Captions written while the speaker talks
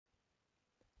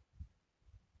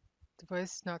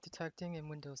Device not detecting in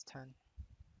Windows 10.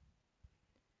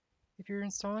 If you're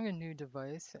installing a new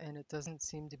device and it doesn't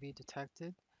seem to be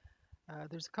detected,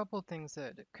 there's a couple of things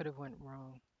that could have went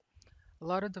wrong. A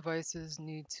lot of devices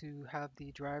need to have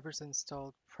the drivers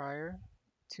installed prior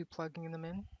to plugging them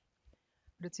in,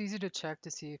 but it's easy to check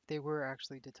to see if they were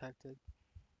actually detected.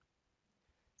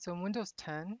 So in Windows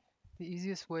 10, the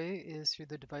easiest way is through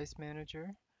the Device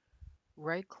Manager.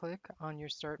 Right-click on your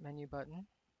Start menu button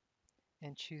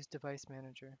and choose Device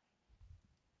Manager.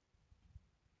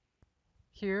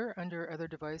 Here, under Other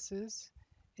Devices,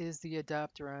 is the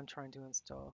adapter I'm trying to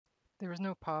install. There is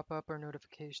no pop-up or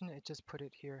notification, it just put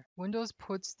it here. Windows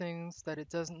puts things that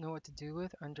it doesn't know what to do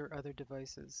with under Other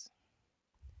Devices.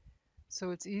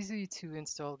 So it's easy to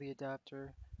install the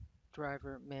adapter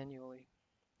driver manually.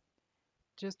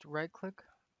 Just right-click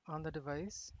on the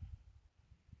device.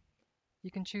 You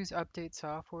can choose Update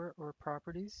Software or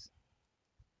Properties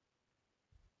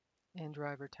and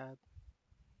Driver tab.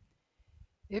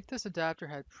 If this adapter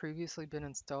had previously been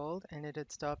installed and it had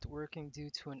stopped working due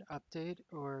to an update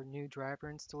or new driver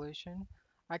installation,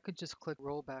 I could just click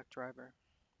Rollback Driver.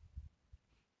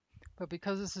 But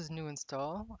because this is new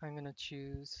install, I'm going to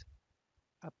choose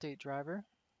Update Driver.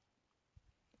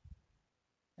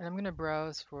 And I'm going to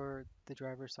browse for the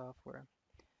driver software.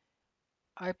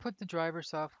 I put the driver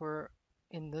software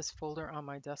in this folder on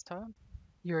my desktop.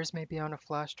 Yours may be on a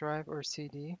flash drive or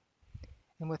CD.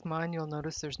 And with mine, you'll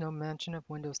notice there's no mention of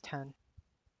Windows 10.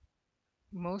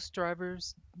 Most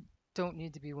drivers don't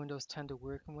need to be Windows 10 to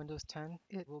work in Windows 10.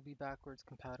 It will be backwards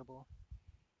compatible.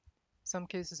 Some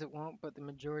cases it won't, but the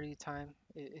majority of the time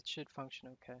it should function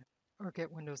okay. Or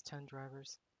get Windows 10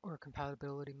 drivers or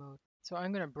compatibility mode. So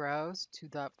I'm going to browse to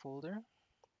that folder.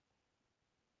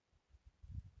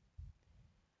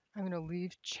 I'm going to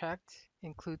leave checked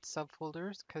include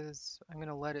subfolders because I'm going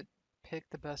to let it pick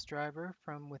the best driver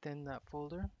from within that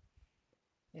folder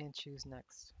and choose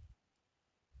next.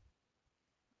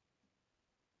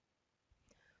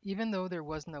 Even though there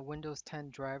wasn't a Windows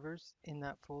 10 drivers in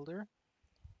that folder,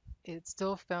 it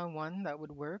still found one that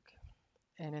would work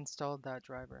and installed that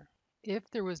driver. If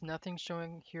there was nothing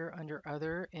showing here under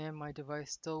Other and my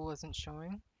device still wasn't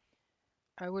showing,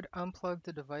 I would unplug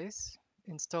the device,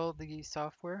 install the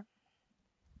software,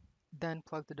 then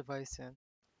plug the device in.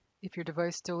 If your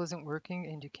device still isn't working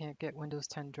and you can't get Windows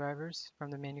 10 drivers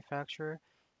from the manufacturer,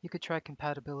 you could try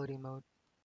compatibility mode.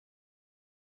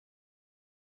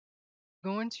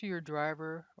 Go into your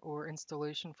driver or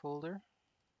installation folder.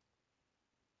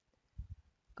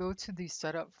 Go to the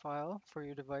setup file for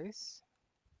your device.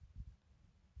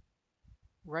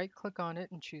 Right-click on it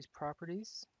and choose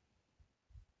Properties.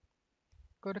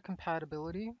 Go to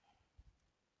Compatibility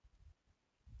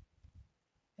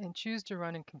and choose to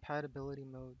run in compatibility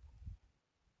mode.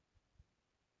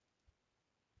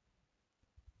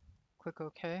 Click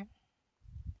OK.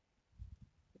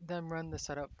 Then run the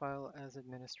setup file as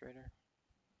administrator.